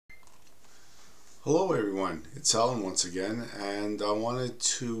Hello everyone, it's Alan once again, and I wanted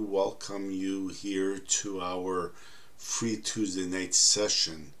to welcome you here to our free Tuesday night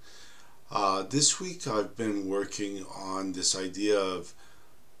session. This week I've been working on this idea of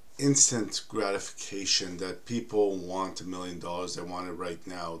instant gratification, that people want $1 million, they want it right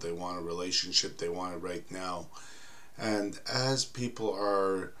now, they want a relationship, they want it right now. And as people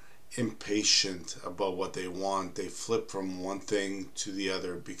are impatient about what they want, they flip from one thing to the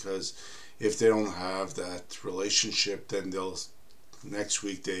other, because if they don't have that relationship, then they'll next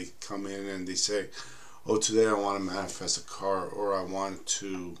week they come in and they say, oh, today I want to manifest a car, or I want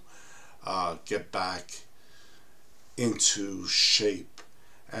to get back into shape.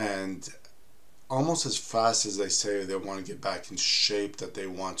 And almost as fast as they say they want to get back into shape, that they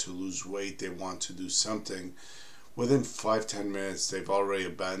want to lose weight, they want to do something, within 5-10 minutes they've already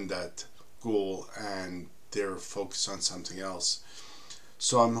abandoned that goal and they're focused on something else.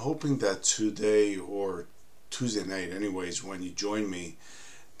 So I'm hoping that today, or Tuesday night anyways, when you join me,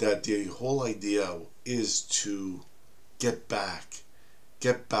 that the whole idea is to get back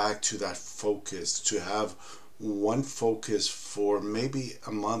to that focus, to have one focus for maybe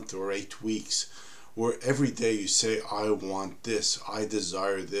a month or 8 weeks, where every day you say, I want this, I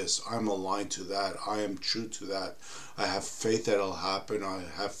desire this, I'm aligned to that, I am true to that, I have faith that it'll happen, I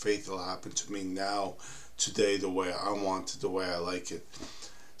have faith it'll happen to me now, today, the way I want it, the way I like it.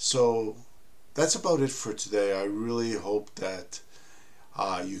 So that's about it for today. I really hope that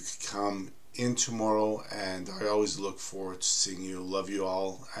you could come in tomorrow, and I always look forward to seeing you. Love you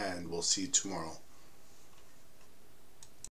all, and we'll see you tomorrow.